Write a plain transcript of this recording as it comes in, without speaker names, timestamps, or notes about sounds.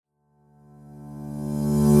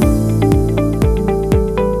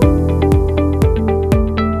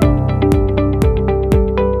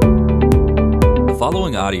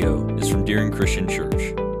audio is from Deering Christian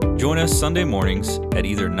Church. Join us Sunday mornings at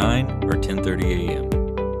either 9 or 10:30 a.m.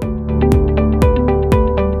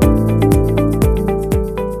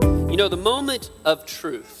 You know, the moment of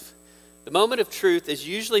truth is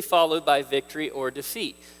usually followed by victory or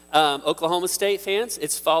defeat. Oklahoma State fans,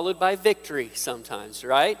 it's followed by victory sometimes,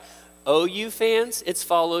 right? OU fans, it's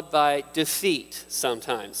followed by defeat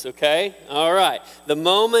sometimes, okay? All right, the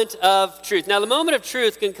moment of truth. Now, the moment of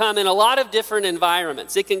truth can come in a lot of different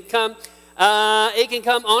environments. It can come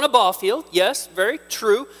on a ball field, yes, very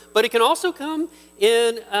true, but it can also come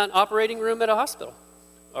in an operating room at a hospital,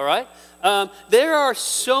 all right? There are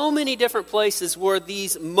so many different places where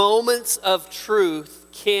these moments of truth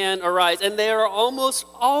can arise, and they are almost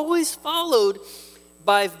always followed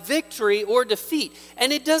by victory or defeat.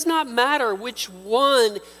 And it does not matter which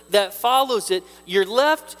one that follows it. You're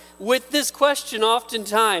left with this question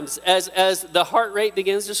oftentimes as the heart rate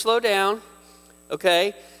begins to slow down,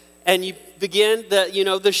 okay? And you begin,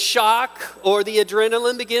 the shock or the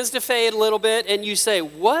adrenaline begins to fade a little bit, and you say,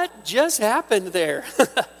 what just happened there?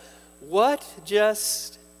 What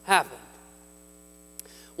just happened?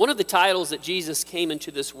 One of the titles that Jesus came into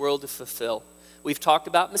this world to fulfill, we've talked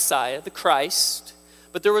about Messiah, the Christ,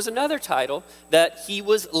 but there was another title that he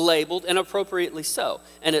was labeled, and appropriately so,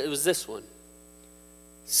 and it was this one.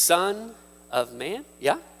 Son of Man?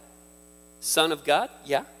 Yeah. Son of God?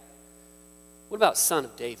 Yeah. What about Son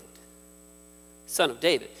of David? Son of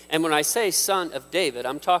David. And when I say Son of David,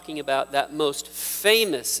 I'm talking about that most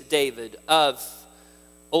famous David of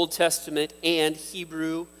Old Testament and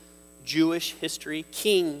Hebrew Jewish history,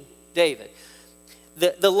 King David.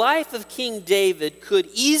 The life of King David could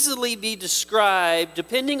easily be described,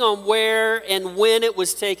 depending on where and when it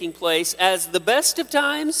was taking place, as the best of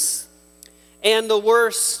times and the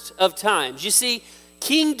worst of times. You see,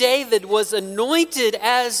 King David was anointed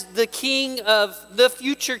as the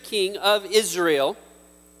future king of Israel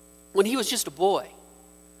when he was just a boy,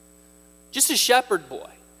 just a shepherd boy.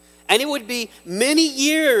 And it would be many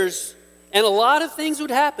years and a lot of things would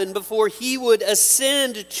happen before he would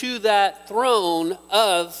ascend to that throne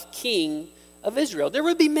of king of Israel. There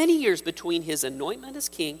would be many years between his anointment as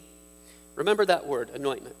king. Remember that word,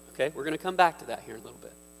 anointment, okay? We're going to come back to that here in a little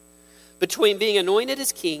bit. Between being anointed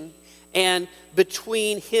as king and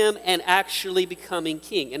between him and actually becoming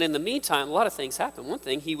king. And in the meantime, a lot of things happened. One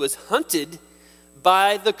thing, he was hunted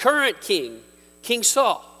by the current king, King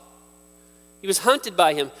Saul. He was hunted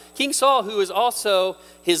by him. King Saul, who is also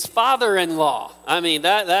his father-in-law. I mean,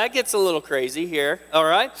 that gets a little crazy here, all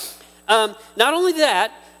right? Not only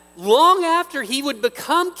that, long after he would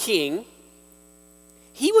become king,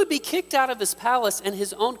 he would be kicked out of his palace and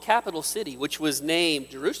his own capital city, which was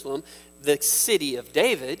named Jerusalem, the city of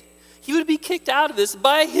David. He would be kicked out of this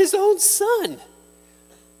by his own son,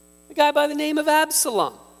 a guy by the name of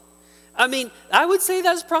Absalom. I mean, I would say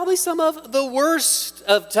that's probably some of the worst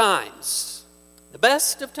of times. The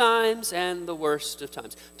best of times and the worst of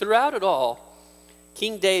times. Throughout it all,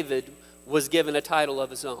 King David was given a title of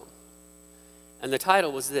his own. And the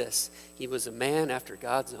title was this: he was a man after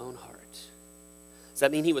God's own heart. Does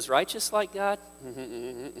that mean he was righteous like God?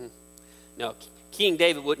 No, King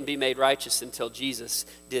David wouldn't be made righteous until Jesus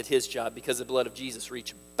did his job, because the blood of Jesus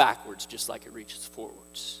reached backwards just like it reaches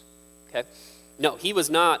forwards. Okay? No, he was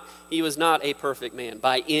not a perfect man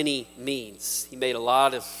by any means. He made a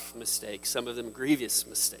lot of mistakes, some of them grievous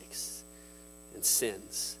mistakes and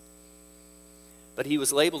sins. But he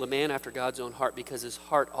was labeled a man after God's own heart because his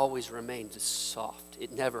heart always remained soft.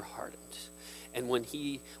 It never hardened. And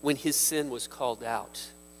when his sin was called out,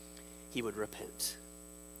 he would repent.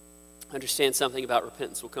 Understand something about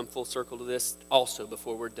repentance. We'll come full circle to this also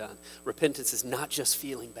before we're done. Repentance is not just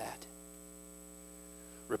feeling bad.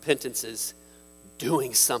 Repentance is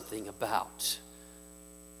doing something about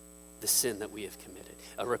the sin that we have committed.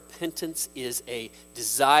 A repentance is a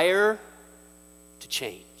desire to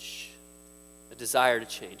change. A desire to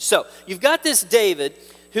change. So, you've got this David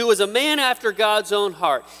who was a man after God's own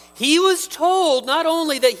heart. He was told not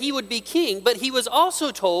only that he would be king, but he was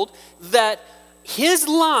also told that his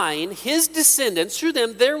line, his descendants, through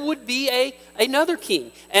them, there would be another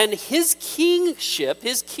king. And his kingship,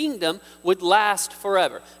 his kingdom, would last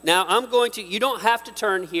forever. Now, you don't have to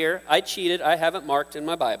turn here. I cheated. I haven't marked in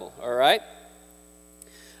my Bible, all right?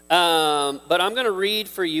 But I'm going to read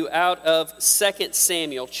for you out of 2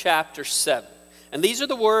 Samuel chapter 7. And these are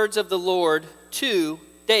the words of the Lord to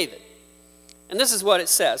David. And this is what it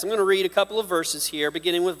says. I'm going to read a couple of verses here,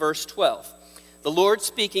 beginning with verse 12. The Lord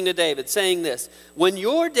speaking to David, saying this: when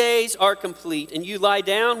your days are complete and you lie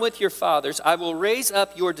down with your fathers, I will raise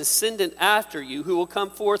up your descendant after you, who will come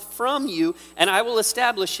forth from you, and I will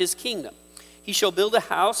establish his kingdom. He shall build a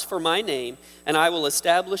house for my name, and I will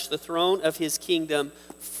establish the throne of his kingdom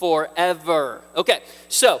forever. Okay,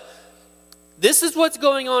 so this is what's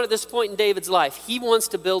going on at this point in David's life. He wants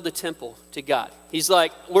to build a temple to God. He's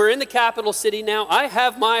like, we're in the capital city now. I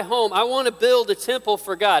have my home. I want to build a temple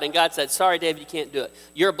for God. And God said, sorry, David, you can't do it.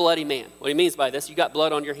 You're a bloody man. What he means by this, you got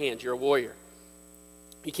blood on your hands. You're a warrior.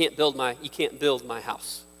 You can't build my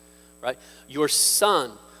house, right? Your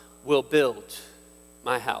son will build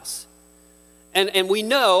my house. And we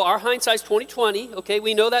know, our hindsight's 20/20, okay?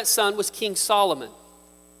 We know that son was King Solomon.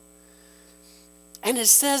 And it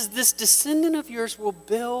says, this descendant of yours will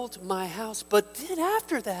build my house. But then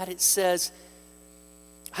after that, it says,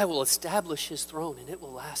 I will establish his throne, and it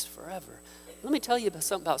will last forever. Let me tell you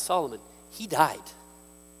something about Solomon. He died.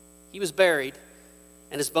 He was buried,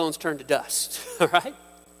 and his bones turned to dust, all right?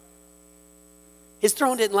 His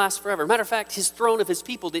throne didn't last forever. Matter of fact, his throne of his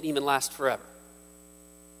people didn't even last forever.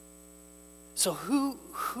 So who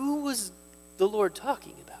was the Lord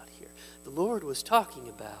talking about here? The Lord was talking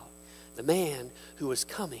about the man who was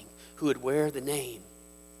coming, who would wear the name,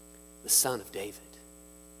 the Son of David.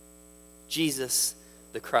 Jesus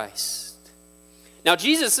the Christ. Now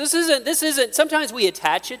Jesus, this isn't, sometimes we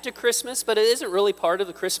attach it to Christmas, but it isn't really part of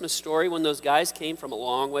the Christmas story when those guys came from a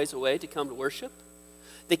long ways away to come to worship.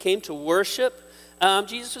 They came to worship.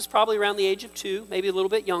 Jesus was probably around the age of 2, maybe a little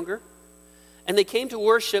bit younger. And they came to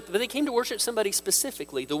worship, but they came to worship somebody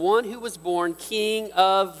specifically, the one who was born King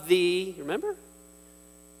of the, remember?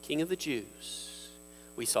 King of the Jews.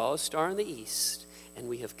 We saw a star in the east, and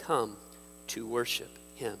we have come to worship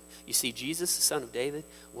him. You see, Jesus, the Son of David,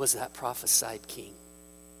 was that prophesied king,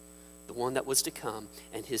 the one that was to come,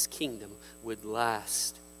 and his kingdom would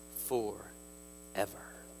last forever.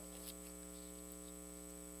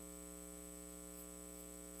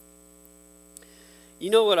 You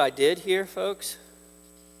know what I did here, folks?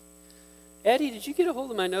 Eddie, did you get a hold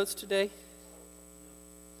of my notes today?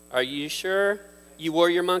 Are you sure? You wore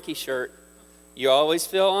your monkey shirt. You always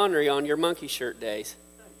feel ornery on your monkey shirt days.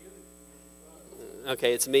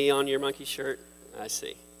 Okay, it's me on your monkey shirt. I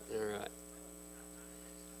see. All right.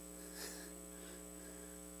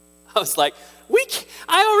 I was like,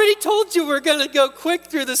 I already told you we're going to go quick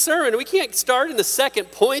through the sermon. We can't start in the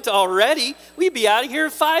second point already. We'd be out of here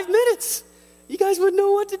in 5 minutes. You guys wouldn't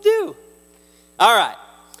know what to do. All right.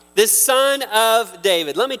 This Son of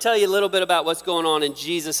David. Let me tell you a little bit about what's going on in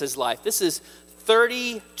Jesus' life. This is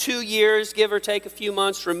 32 years, give or take a few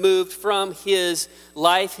months, removed from his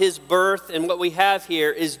life, his birth. And what we have here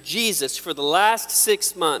is Jesus for the last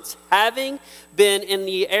 6 months, having been in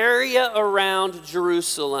the area around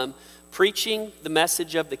Jerusalem, preaching the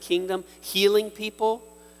message of the kingdom, healing people,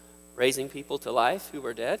 raising people to life who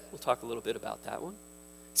were dead. We'll talk a little bit about that one.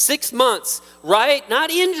 6 months, right? Not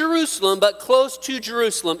in Jerusalem, but close to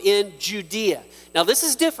Jerusalem, in Judea. Now, this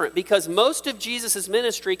is different because most of Jesus'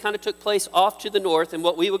 ministry kind of took place off to the north in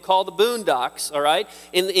what we would call the boondocks, all right?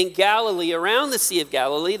 In Galilee, around the Sea of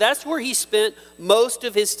Galilee. That's where he spent most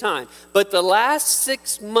of his time. But the last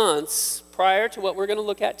 6 months, prior to what we're going to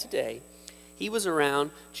look at today, he was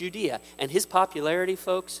around Judea. And his popularity,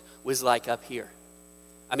 folks, was like up here.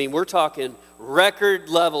 I mean, we're talking record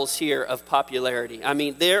levels here of popularity. I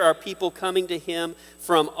mean, there are people coming to him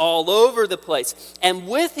from all over the place. And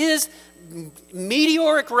with his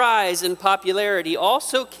meteoric rise in popularity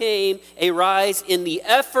also came a rise in the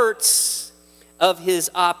efforts of his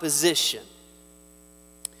opposition.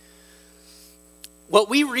 What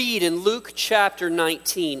we read in Luke chapter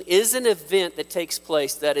 19 is an event that takes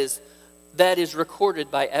place that is recorded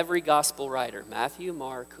by every gospel writer, Matthew,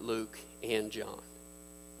 Mark, Luke, and John.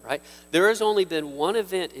 Right? There has only been one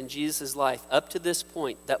event in Jesus' life up to this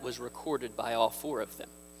point that was recorded by all 4 of them.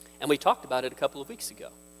 And we talked about it a couple of weeks ago.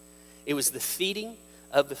 It was the feeding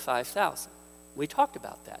of the 5,000. We talked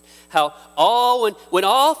about that. How when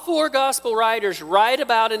all 4 gospel writers write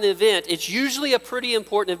about an event, it's usually a pretty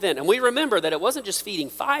important event. And we remember that it wasn't just feeding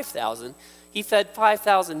 5,000. He fed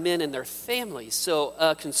 5,000 men and their families. So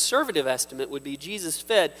a conservative estimate would be Jesus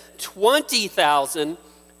fed 20,000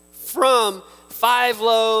 from 5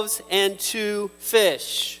 loaves and 2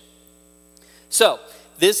 fish. So,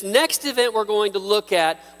 this next event we're going to look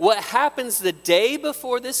at, what happens the day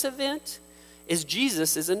before this event is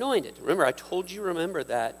Jesus is anointed. Remember, I told you, remember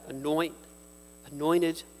that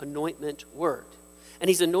anointment word. And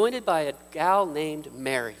he's anointed by a gal named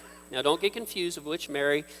Mary. Now, don't get confused of which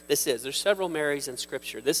Mary this is. There's several Marys in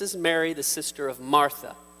Scripture. This is Mary, the sister of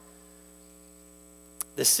Martha,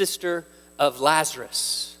 the sister of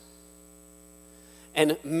Lazarus.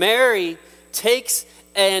 And Mary takes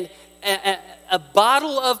a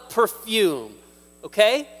bottle of perfume,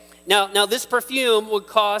 okay? Now this perfume would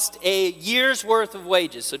cost a year's worth of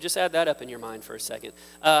wages. So just add that up in your mind for a second.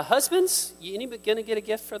 Husbands, you going to get a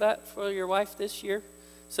gift for that for your wife this year?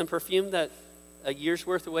 Some perfume that a year's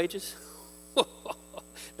worth of wages?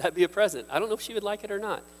 That'd be a present. I don't know if she would like it or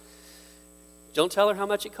not. Don't tell her how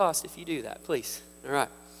much it costs if you do that, please. All right.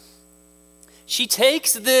 She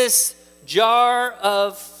takes this jar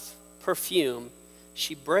of perfume,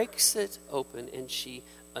 she breaks it open, and she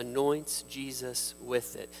anoints Jesus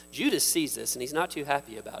with it. Judas sees this, and he's not too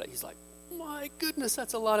happy about it. He's like, my goodness,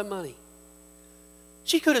 that's a lot of money.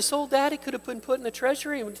 She could have sold that. It could have been put in the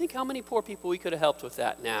treasury. And think how many poor people we could have helped with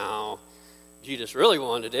that. Now, Judas really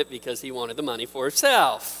wanted it because he wanted the money for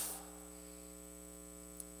himself.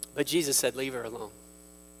 But Jesus said, leave her alone.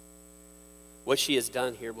 What she has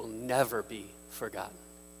done here will never be forgotten.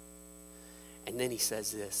 And then he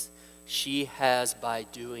says this, she has by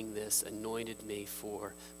doing this anointed me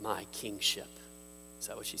for my kingship. Is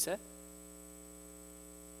that what she said?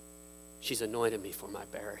 She's anointed me for my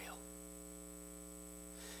burial.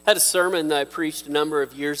 I had a sermon that I preached a number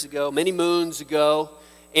of years ago, many moons ago,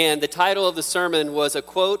 and the title of the sermon was a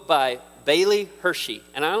quote by Bailey Hershey.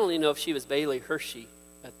 And I don't even know if she was Bailey Hershey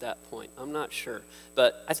at that point. I'm not sure.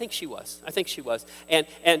 But I think she was. And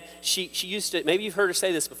she used to, maybe you've heard her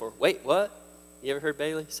say this before. Wait, what? You ever heard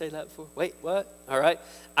Bailey say that before? Wait, what? All right.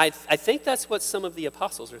 I think that's what some of the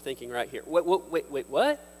apostles are thinking right here. Wait,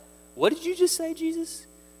 what? What did you just say, Jesus?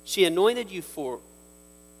 She anointed you for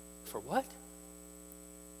what?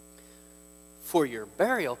 For your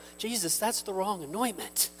burial. Jesus, that's the wrong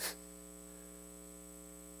anointment.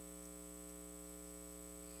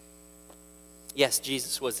 Yes,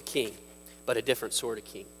 Jesus was a king, but a different sort of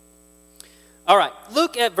king. All right,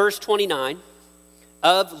 look at verse 29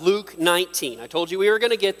 of Luke 19. I told you we were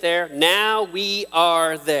going to get there. Now we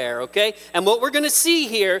are there, okay? And what we're going to see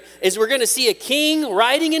here is we're going to see a king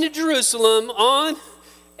riding into Jerusalem on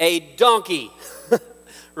a donkey.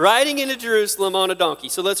 Riding into Jerusalem on a donkey.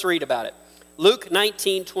 So let's read about it. Luke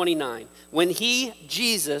 19:29. When he,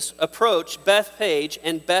 Jesus, approached Bethphage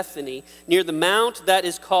and Bethany near the mount that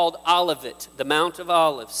is called Olivet, the Mount of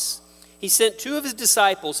Olives, he sent two of his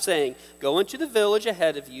disciples, saying, go into the village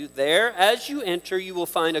ahead of you. There, as you enter, you will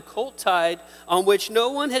find a colt tied on which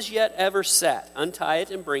no one has yet ever sat. Untie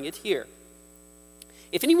it and bring it here.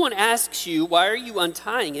 If anyone asks you, why are you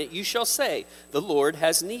untying it? You shall say, the Lord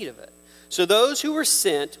has need of it. So those who were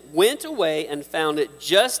sent went away and found it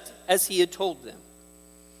just as he had told them.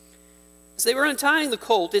 As they were untying the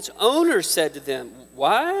colt, its owner said to them,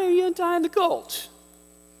 why are you untying the colt?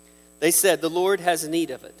 They said, the Lord has need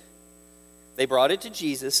of it. They brought it to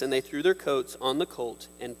Jesus, and they threw their coats on the colt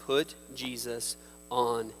and put Jesus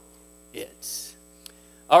on it.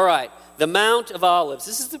 All right, the Mount of Olives.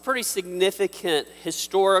 This is a pretty significant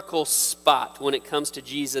historical spot when it comes to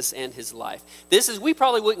Jesus and his life. We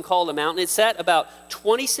probably wouldn't call it a mountain. It's set about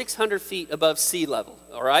 2,600 feet above sea level,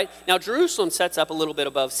 all right? Now, Jerusalem sets up a little bit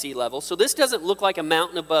above sea level, so this doesn't look like a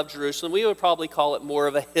mountain above Jerusalem. We would probably call it more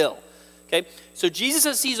of a hill. Okay, so Jesus,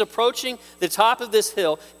 as he's approaching the top of this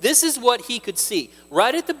hill, this is what he could see.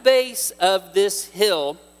 Right at the base of this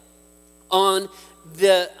hill, on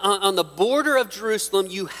the border of Jerusalem,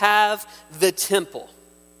 you have the temple.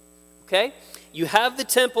 Okay? You have the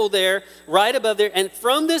temple there, right above there. And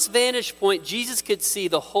from this vantage point, Jesus could see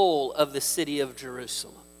the whole of the city of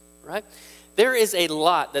Jerusalem. Right? There is a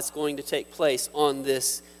lot that's going to take place on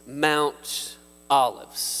this Mount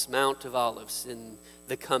of Olives, in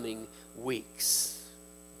the coming weeks.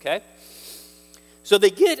 Okay? So they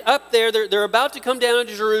get up there, they're about to come down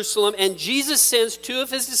to Jerusalem, and Jesus sends two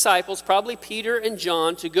of his disciples, probably Peter and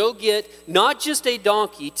John, to go get not just a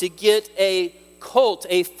donkey, to get a colt,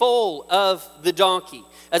 a foal of the donkey.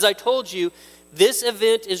 As I told you, this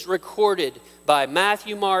event is recorded by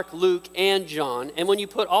Matthew, Mark, Luke, and John, and when you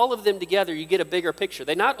put all of them together, you get a bigger picture.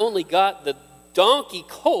 They not only got the donkey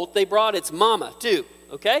colt, they brought its mama too,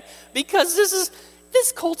 okay? Because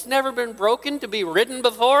this colt's never been broken to be ridden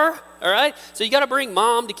before, all right? So you got to bring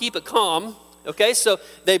mom to keep it calm, okay? So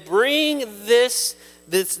they bring this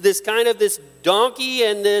donkey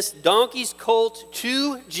and this donkey's colt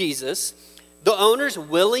to Jesus. The owners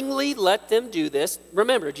willingly let them do this.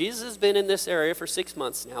 Remember, Jesus has been in this area for 6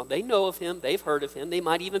 months now. They know of him. They've heard of him. They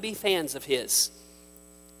might even be fans of his.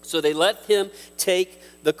 So they let him take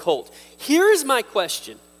the colt. Here is my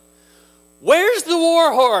question. Where's the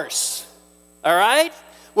war horse? All right?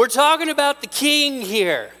 We're talking about the king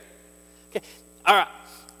here. Okay. All right.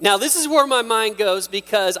 Now, this is where my mind goes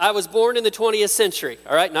because I was born in the 20th century,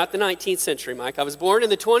 all right? Not the 19th century, Mike. I was born in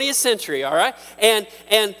the 20th century, all right? And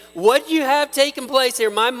what you have taken place here,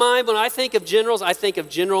 my mind, when I think of generals, I think of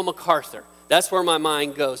General MacArthur. That's where my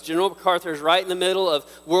mind goes. General MacArthur is right in the middle of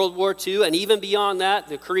World War II, and even beyond that,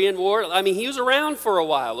 the Korean War. I mean, he was around for a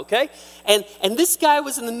while, okay? And this guy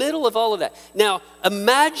was in the middle of all of that. Now,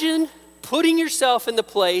 imagine putting yourself in the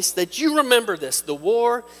place that you remember this. The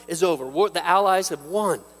war is over. The Allies have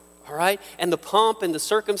won, all right? And the pomp and the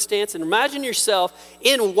circumstance. And imagine yourself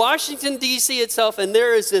in Washington, D.C. itself, and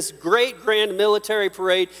there is this great grand military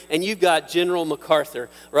parade, and you've got General MacArthur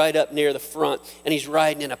right up near the front, and he's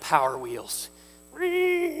riding in a Power Wheels.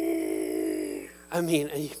 I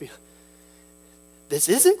mean, this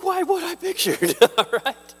isn't quite what I pictured, all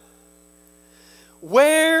right?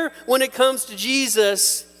 Where, when it comes to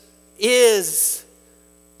Jesus, is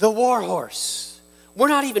the war horse? We're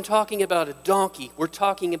not even talking about a donkey. We're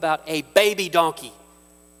talking about a baby donkey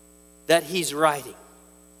that he's riding.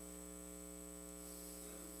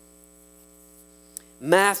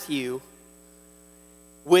 Matthew,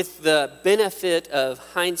 with the benefit of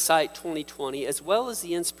hindsight 2020, as well as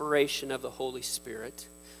the inspiration of the Holy Spirit,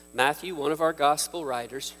 Matthew, one of our gospel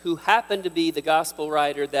writers, who happened to be the gospel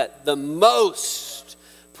writer that the most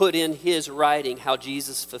put in his writing how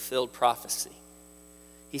Jesus fulfilled prophecy.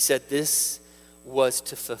 He said this was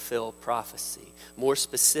to fulfill prophecy. More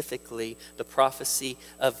specifically, the prophecy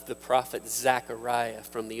of the prophet Zechariah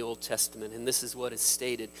from the Old Testament. And this is what is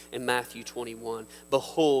stated in Matthew 21.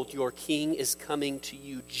 Behold, your king is coming to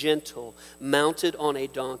you gentle, mounted on a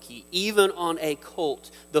donkey, even on a colt,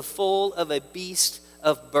 the foal of a beast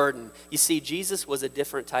of burden. You see, Jesus was a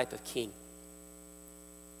different type of king.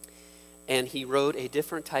 And he rode a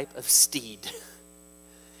different type of steed,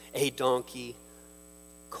 a donkey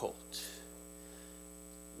colt.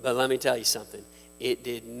 But let me tell you something. It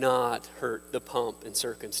did not hurt the pomp and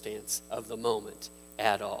circumstance of the moment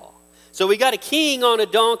at all. So we got a king on a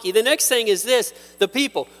donkey. The next thing is this, the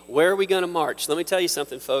people. Where are we going to march? Let me tell you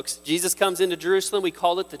something, folks. Jesus comes into Jerusalem. We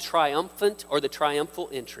call it the triumphant or the triumphal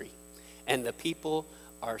entry. And the people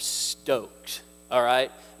are stoked, all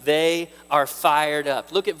right? They are fired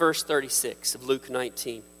up. Look at verse 36 of Luke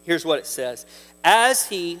 19. Here's what it says.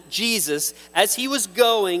 Jesus, as he was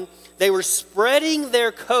going, they were spreading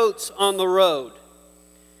their coats on the road.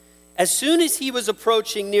 As soon as he was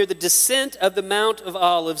approaching near the descent of the Mount of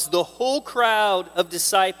Olives, the whole crowd of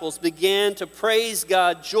disciples began to praise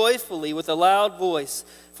God joyfully with a loud voice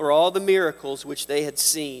for all the miracles which they had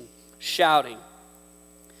seen, shouting,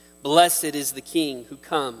 "Blessed is the King who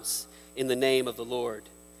comes in the name of the Lord.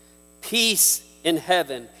 Peace in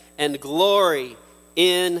heaven and glory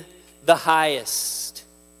in the highest."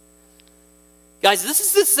 Guys, this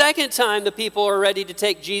is the second time the people are ready to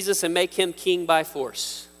take Jesus and make him king by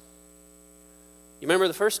force. You remember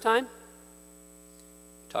the first time?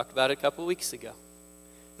 We talked about it a couple weeks ago.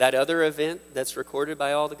 That other event that's recorded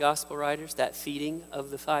by all the gospel writers, that feeding of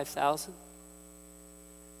the 5,000.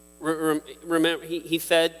 Remember, he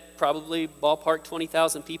fed probably ballpark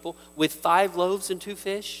 20,000 people with 5 loaves and 2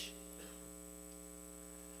 fish.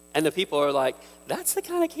 And the people are like, that's the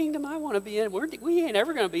kind of kingdom I want to be in. We ain't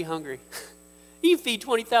ever going to be hungry. You feed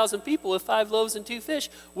 20,000 people with 5 loaves and 2 fish.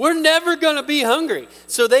 We're never going to be hungry.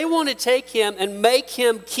 So they want to take him and make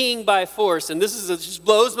him king by force. And this just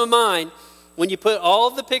blows my mind. When you put all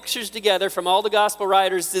of the pictures together from all the gospel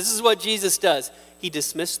writers, this is what Jesus does. He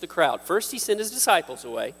dismissed the crowd. First, he sent his disciples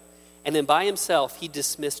away. And then by himself, he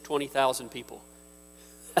dismissed 20,000 people.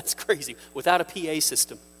 That's crazy. Without a PA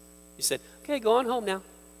system. He said, okay, go on home now.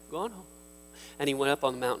 Go on home. And he went up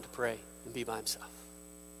on the mountain to pray and be by himself.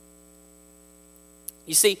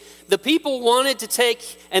 You see, the people wanted to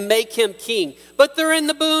take and make him king, but they're in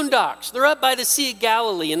the boondocks. They're up by the Sea of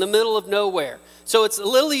Galilee in the middle of nowhere. So it's a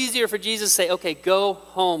little easier for Jesus to say, okay, go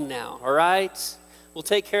home now, all right? We'll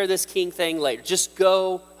take care of this king thing later. Just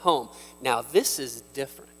go home. Now, this is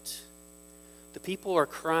different. The people are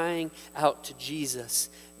crying out to Jesus,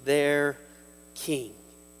 their king.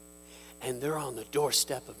 And they're on the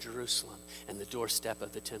doorstep of Jerusalem and the doorstep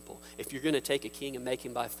of the temple. If you're going to take a king and make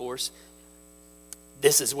him by force,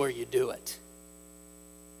 this is where you do it.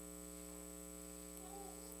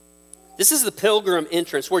 This is the pilgrim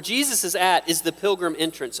entrance. Where Jesus is at is the pilgrim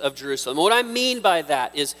entrance of Jerusalem. What I mean by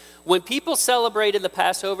that is when people celebrated the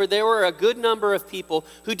Passover, there were a good number of people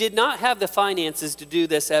who did not have the finances to do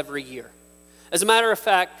this every year. As a matter of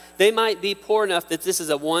fact, they might be poor enough that this is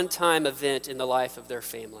a one-time event in the life of their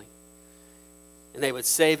family. And they would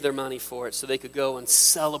save their money for it so they could go and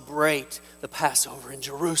celebrate the Passover in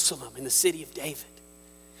Jerusalem, in the city of David.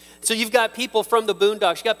 So you've got people from the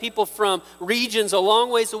boondocks, you've got people from regions a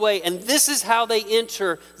long ways away, and this is how they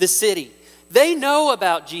enter the city. They know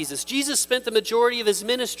about Jesus. Jesus spent the majority of his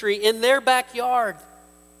ministry in their backyard.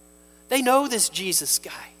 They know this Jesus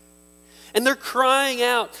guy. And they're crying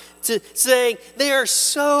out to saying they are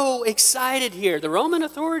so excited here. The Roman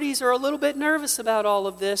authorities are a little bit nervous about all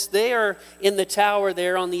of this. They are in the tower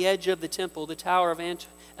there on the edge of the temple, the Tower of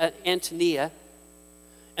Antonia.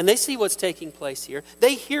 And they see what's taking place here.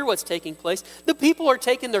 They hear what's taking place. The people are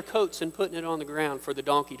taking their coats and putting it on the ground for the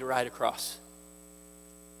donkey to ride across.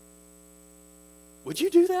 Would you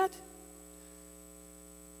do that?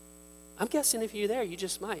 I'm guessing if you're there, you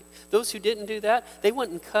just might. Those who didn't do that, they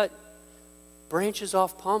went and cut branches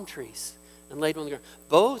off palm trees and laid them on the ground.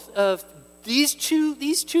 Both of these two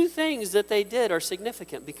things that they did are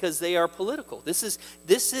significant because they are political. This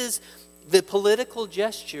is the political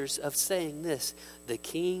gestures of saying this: the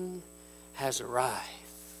king has arrived.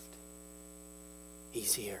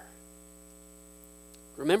 He's here.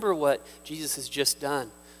 Remember what Jesus has just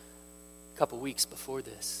done a couple weeks before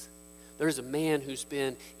this. There's a man who's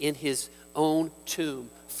been in his own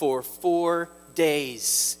tomb for 4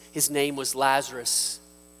 days. His name was Lazarus,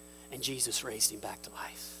 and Jesus raised him back to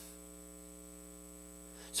life.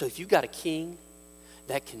 So if you've got a king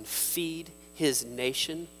that can feed his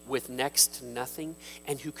nation with next to nothing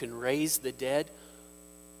and who can raise the dead,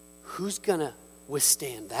 who's going to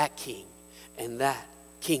withstand that king and that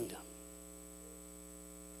kingdom?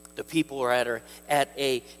 The people are at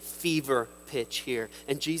a fever pitch here.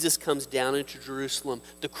 And Jesus comes down into Jerusalem.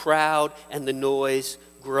 The crowd and the noise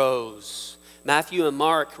grows. Matthew and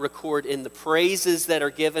Mark record in the praises that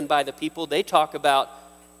are given by the people, they talk about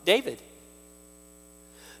David.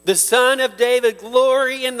 The Son of David,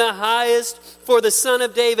 glory in the highest for the Son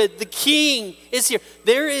of David. The King is here.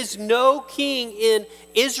 There is no king in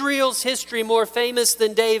Israel's history more famous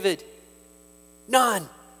than David. None.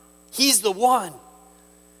 He's the one.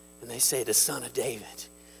 And they say the Son of David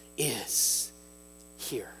is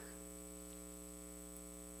here.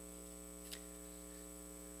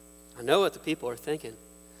 I know what the people are thinking.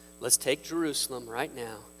 Let's take Jerusalem right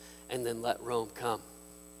now and then let Rome come.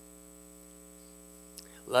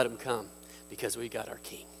 Let them come because we got our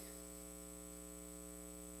king.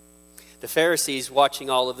 The Pharisees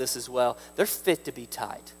watching all of this as well, they're fit to be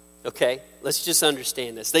tied. Okay? Let's just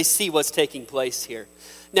understand this. They see what's taking place here.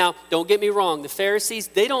 Now, don't get me wrong. The Pharisees,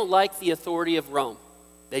 they don't like the authority of Rome.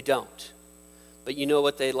 They don't. But you know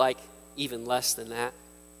what they like even less than that?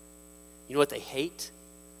 You know what they hate?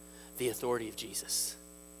 The authority of Jesus.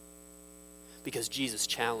 Because Jesus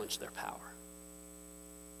challenged their power.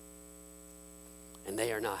 And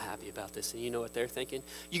they are not happy about this. And you know what they're thinking?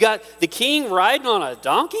 You got the king riding on a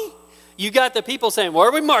donkey? You got the people saying, where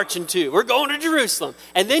are we marching to? We're going to Jerusalem.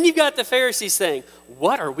 And then you've got the Pharisees saying,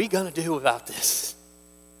 what are we going to do about this?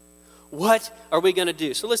 What are we going to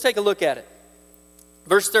do? So let's take a look at it.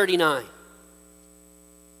 Verse 39.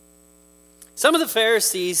 Some of the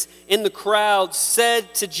Pharisees in the crowd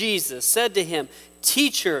said to him,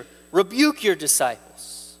 Teacher, rebuke your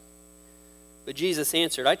disciples. But Jesus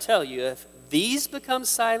answered, I tell you, if these become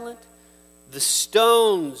silent, the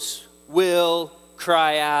stones will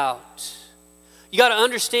cry out. You got to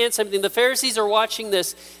understand something. The Pharisees are watching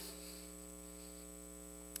this.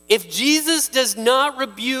 If Jesus does not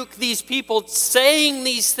rebuke these people saying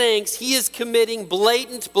these things, he is committing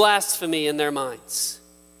blatant blasphemy in their minds.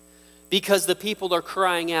 Because the people are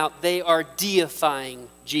crying out, they are deifying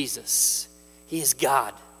Jesus. He is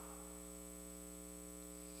God.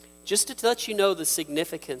 Just to let you know the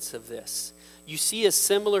significance of this, you see a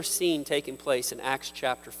similar scene taking place in Acts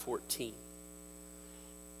chapter 14.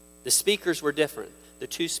 The speakers were different. The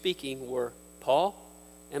two speaking were Paul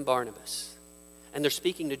and Barnabas. And they're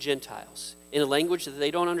speaking to Gentiles in a language that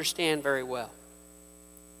they don't understand very well.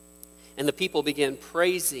 And the people began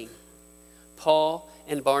praising Paul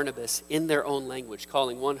and Barnabas in their own language,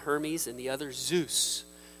 calling one Hermes and the other Zeus.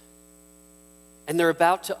 And they're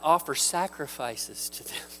about to offer sacrifices to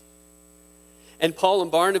them. And Paul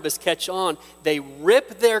and Barnabas catch on. They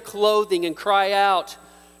rip their clothing and cry out,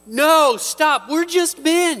 no, stop, we're just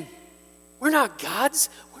men. We're not gods.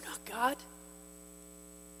 We're not God.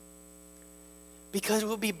 Because it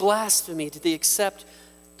would be blasphemy to accept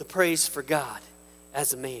the praise for God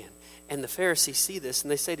as a man. And the Pharisees see this and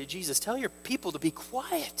they say to Jesus, tell your people to be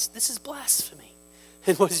quiet. This is blasphemy.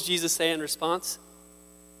 And what does Jesus say in response?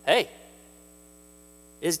 Hey,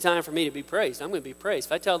 it's time for me to be praised. I'm going to be praised.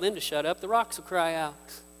 If I tell them to shut up, the rocks will cry out.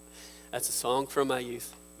 That's a song from my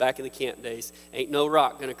youth, back in the camp days. Ain't no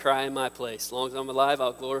rock going to cry in my place. As long as I'm alive,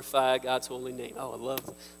 I'll glorify God's holy name. Oh, I love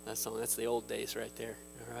that song. That's the old days right there.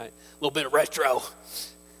 All right. A little bit of retro.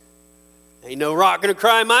 Ain't no rock going to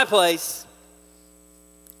cry in my place.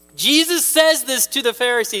 Jesus says this to the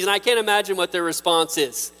Pharisees, and I can't imagine what their response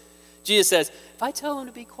is. Jesus says, if I tell them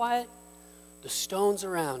to be quiet, the stones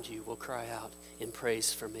around you will cry out in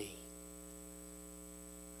praise for me.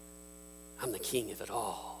 I'm the king of it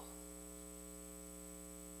all.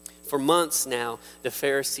 For months now, the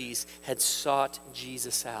Pharisees had sought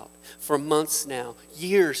Jesus out. For months now,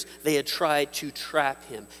 years, they had tried to trap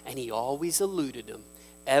him, and he always eluded them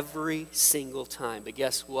every single time. But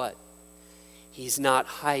guess what? He's not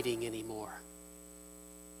hiding anymore.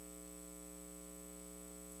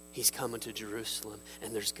 He's coming to Jerusalem,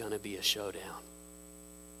 and there's going to be a showdown.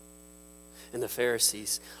 And the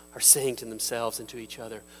Pharisees are saying to themselves and to each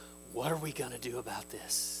other, what are we going to do about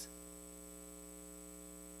this?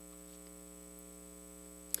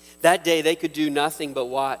 That day, they could do nothing but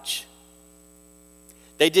watch.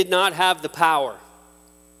 They did not have the power.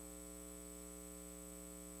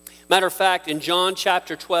 Matter of fact, in John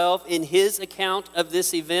chapter 12, in his account of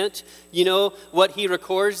this event, you know what he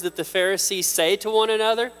records that the Pharisees say to one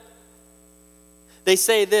another? They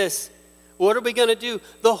say this, what are we going to do?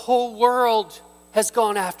 The whole world has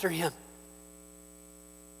gone after him.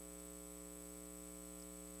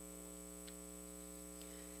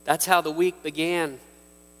 That's how the week began,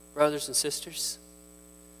 brothers and sisters.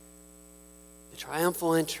 The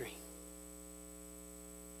triumphal entry.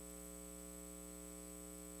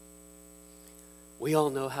 We all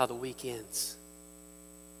know how the week ends,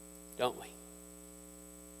 don't we?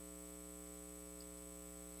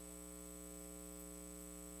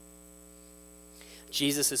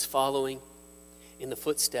 Jesus is following in the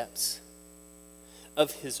footsteps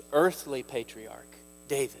of his earthly patriarch,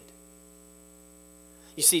 David.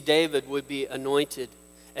 You see, David would be anointed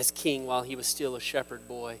as king while he was still a shepherd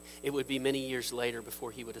boy. It would be many years later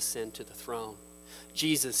before he would ascend to the throne.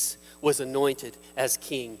 Jesus was anointed as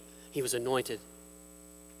king. He was anointed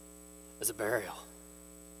as a burial.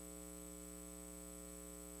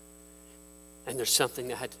 And there's something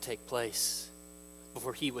that had to take place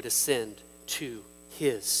before he would ascend to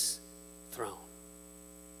his throne.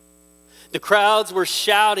 The crowds were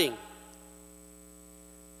shouting,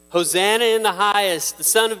 Hosanna in the highest, the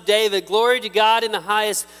Son of David, glory to God in the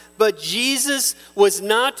highest. But Jesus was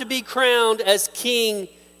not to be crowned as king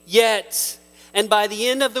yet. And by the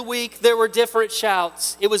end of the week, there were different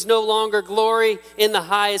shouts. It was no longer glory in the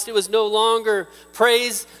highest. It was no longer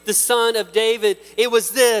praise the Son of David. It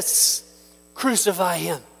was this, crucify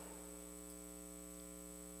him.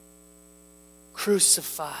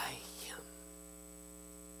 Crucify him.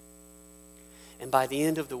 And by the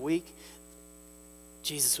end of the week,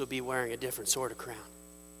 Jesus would be wearing a different sort of crown.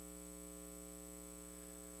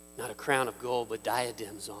 Not a crown of gold with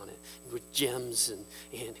diadems on it, with gems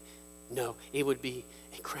and no, it would be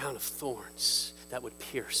a crown of thorns that would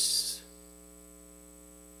pierce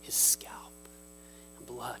his scalp, and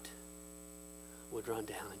blood would run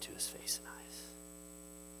down into his face and eyes.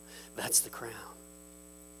 That's the crown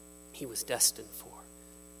he was destined for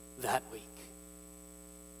that week.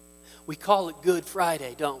 We call it Good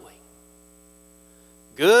Friday, don't we?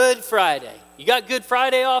 Good Friday. You got Good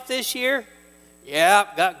Friday off this year? Yeah,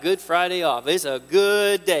 got Good Friday off. It's a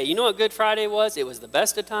good day. You know what Good Friday was? It was the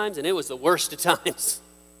best of times and it was the worst of times.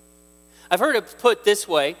 I've heard it put this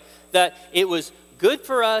way, that it was good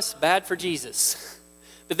for us, bad for Jesus.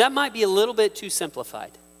 But that might be a little bit too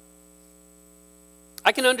simplified.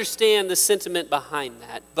 I can understand the sentiment behind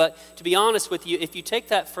that, but to be honest with you, if you take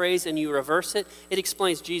that phrase and you reverse it, it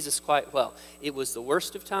explains Jesus quite well. It was the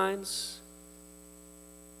worst of times,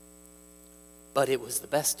 but it was the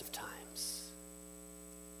best of times.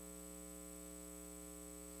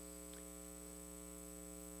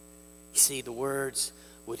 You see, the words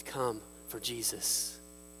would come for Jesus,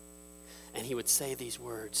 and he would say these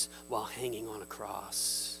words while hanging on a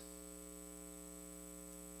cross.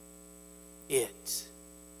 It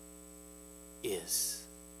is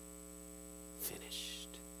finished.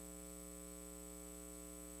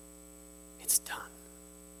 It's done.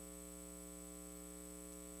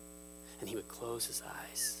 And he would close his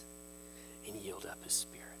eyes and yield up his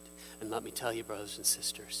spirit. And let me tell you, brothers and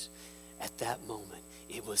sisters, at that moment,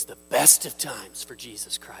 it was the best of times for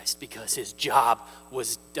Jesus Christ because his job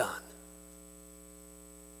was done.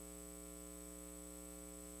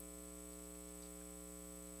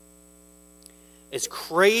 As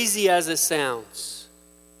crazy as it sounds,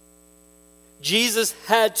 Jesus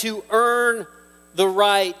had to earn the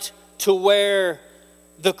right to wear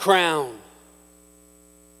the crown.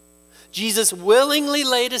 Jesus willingly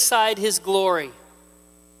laid aside his glory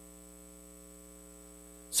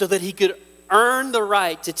so that he could earn the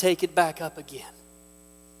right to take it back up again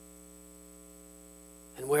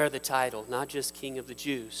and wear the title, not just King of the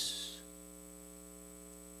Jews,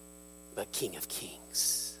 but King of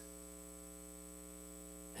Kings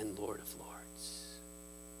and Lord of Lords.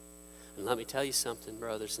 And let me tell you something,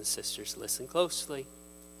 brothers and sisters, listen closely.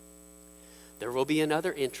 there will be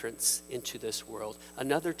another entrance into this world,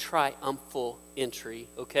 another triumphal entry,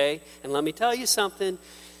 okay? And let me tell you something,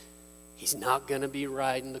 he's not going to be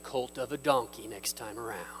riding the colt of a donkey next time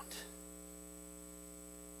around.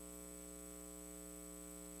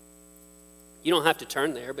 You don't have to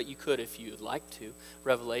turn there, but you could if you'd like to.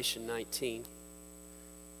 Revelation 19.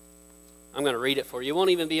 I'm going to read it for you. It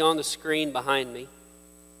won't even be on the screen behind me.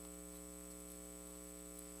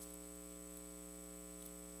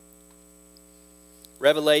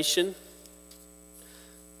 Revelation.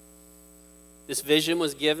 This vision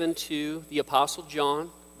was given to the Apostle John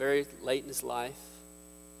very late in his life.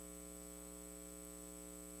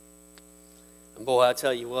 And boy, I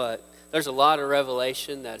tell you what, there's a lot of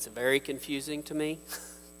revelation that's very confusing to me.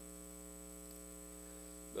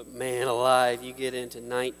 But man alive, you get into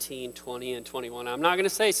 19, 20, and 21. I'm not going to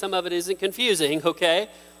say some of it isn't confusing, okay?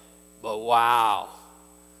 But wow,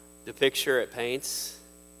 the picture it paints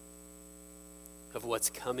of what's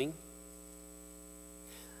coming.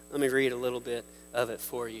 Let me read a little bit of it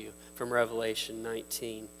for you from Revelation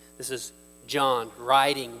 19. This is John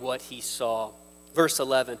writing what he saw. Verse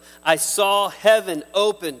 11, I saw heaven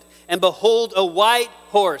opened, and behold, a white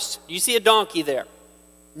horse. Do you see a donkey there?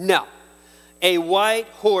 No. A white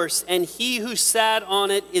horse, and he who sat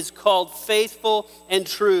on it is called Faithful and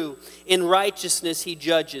True. In righteousness he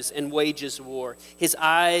judges and wages war. His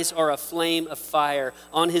eyes are a flame of fire.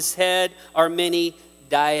 On his head are many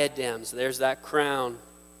diadems. There's that crown.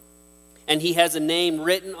 And he has a name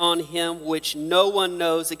written on him which no one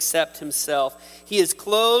knows except himself. He is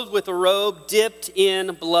clothed with a robe dipped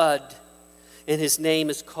in blood, and his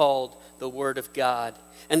name is called the Word of God.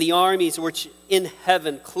 And the armies which in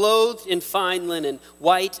heaven, clothed in fine linen,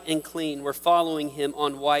 white and clean, were following him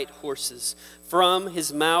on white horses. From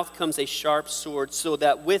his mouth comes a sharp sword, so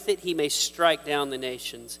that with it he may strike down the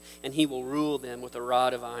nations, and he will rule them with a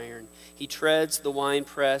rod of iron. He treads the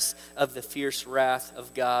winepress of the fierce wrath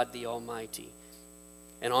of God the Almighty.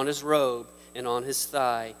 And on his robe and on his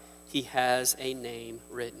thigh he has a name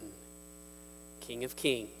written, King of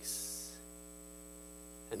Kings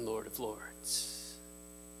and Lord of Lords.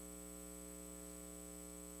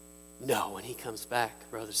 No, when he comes back,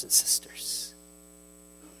 brothers and sisters,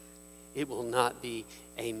 it will not be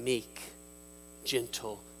a meek,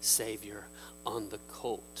 gentle Savior on the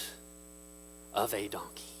colt of a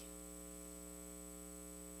donkey.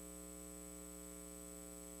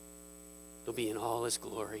 He'll be in all his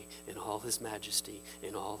glory, in all his majesty,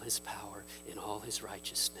 in all his power, in all his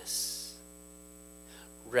righteousness,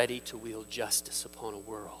 ready to wield justice upon a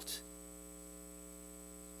world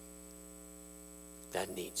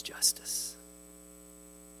that needs justice.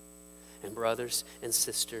 And brothers and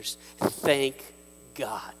sisters, thank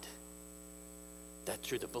God that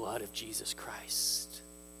through the blood of Jesus Christ,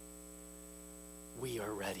 we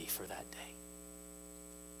are ready for that day.